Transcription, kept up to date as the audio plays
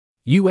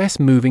US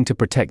moving to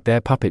protect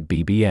their Puppet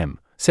BBM,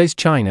 says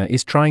China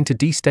is trying to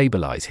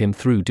destabilize him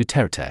through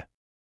Duterte.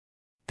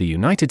 The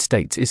United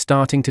States is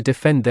starting to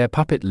defend their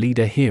puppet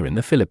leader here in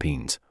the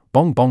Philippines,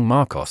 Bongbong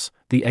Marcos,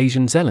 the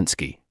Asian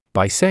Zelensky,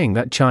 by saying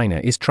that China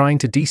is trying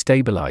to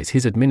destabilize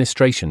his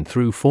administration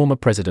through former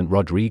President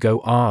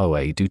Rodrigo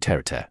Roa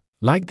Duterte,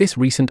 like this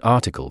recent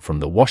article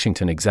from the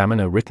Washington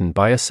Examiner written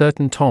by a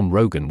certain Tom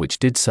Rogan which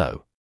did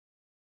so.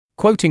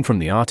 Quoting from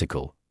the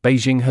article,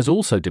 Beijing has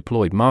also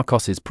deployed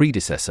Marcos's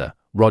predecessor,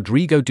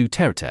 Rodrigo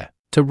Duterte,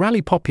 to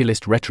rally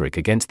populist rhetoric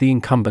against the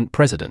incumbent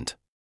president.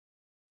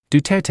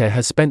 Duterte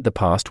has spent the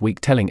past week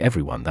telling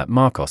everyone that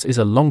Marcos is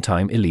a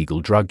long-time illegal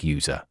drug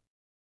user.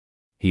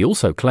 He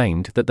also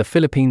claimed that the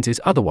Philippines'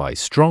 otherwise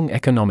strong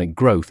economic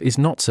growth is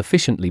not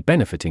sufficiently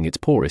benefiting its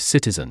poorest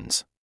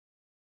citizens.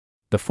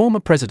 The former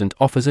president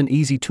offers an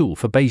easy tool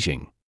for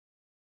Beijing.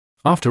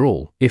 After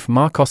all, if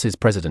Marcos's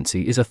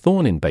presidency is a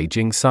thorn in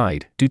Beijing's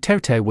side,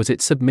 Duterte was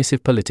its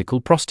submissive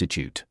political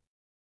prostitute.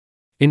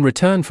 In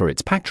return for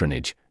its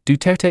patronage,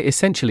 Duterte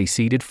essentially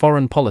ceded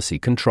foreign policy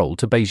control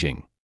to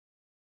Beijing.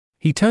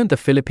 He turned the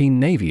Philippine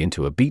Navy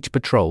into a beach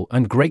patrol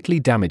and greatly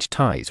damaged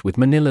ties with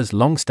Manila's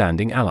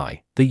long-standing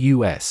ally, the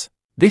US.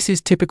 This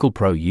is typical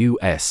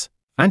pro-US,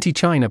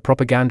 anti-China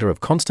propaganda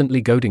of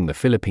constantly goading the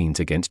Philippines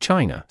against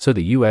China so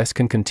the US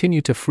can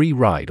continue to free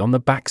ride on the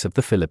backs of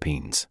the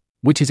Philippines,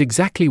 which is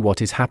exactly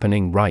what is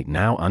happening right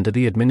now under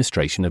the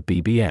administration of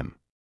BBM.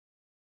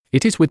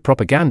 It is with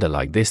propaganda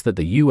like this that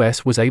the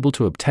US was able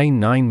to obtain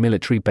 9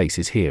 military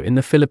bases here in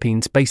the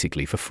Philippines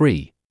basically for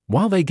free,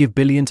 while they give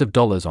billions of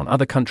dollars on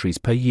other countries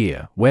per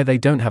year where they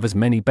don't have as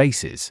many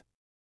bases.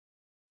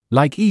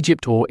 Like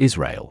Egypt or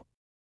Israel.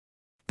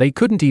 They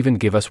couldn't even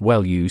give us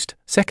well-used,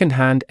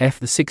 second-hand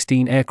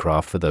F-16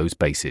 aircraft for those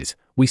bases,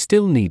 we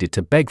still needed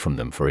to beg from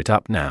them for it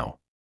up now.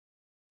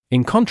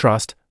 In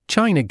contrast,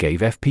 China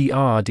gave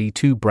FPRD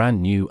 2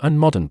 brand new and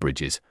modern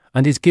bridges,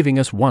 and is giving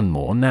us one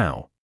more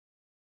now.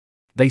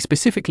 They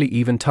specifically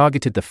even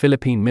targeted the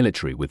Philippine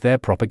military with their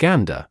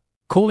propaganda,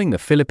 calling the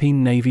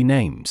Philippine Navy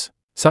names,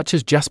 such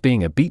as just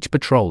being a beach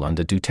patrol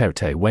under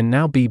Duterte when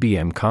now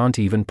BBM can't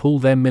even pull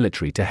their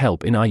military to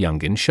help in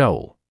Ayungin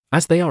Shoal,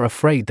 as they are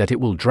afraid that it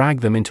will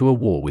drag them into a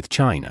war with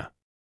China.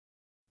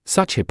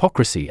 Such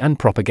hypocrisy and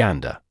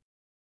propaganda.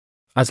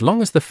 As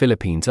long as the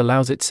Philippines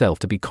allows itself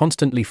to be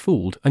constantly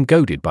fooled and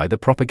goaded by the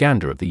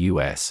propaganda of the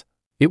US,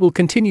 it will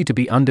continue to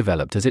be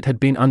undeveloped as it had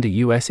been under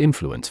US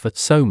influence for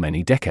so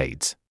many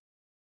decades.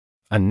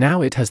 And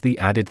now it has the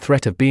added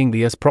threat of being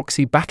the US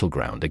proxy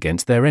battleground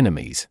against their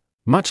enemies,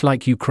 much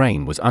like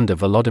Ukraine was under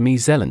Volodymyr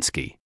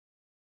Zelensky.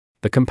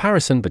 The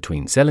comparison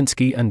between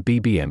Zelensky and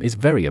BBM is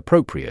very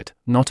appropriate.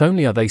 Not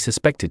only are they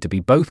suspected to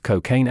be both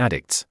cocaine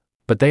addicts,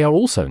 but they are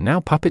also now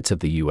puppets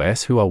of the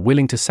US who are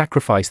willing to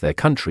sacrifice their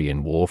country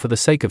in war for the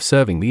sake of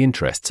serving the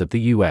interests of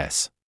the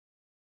US.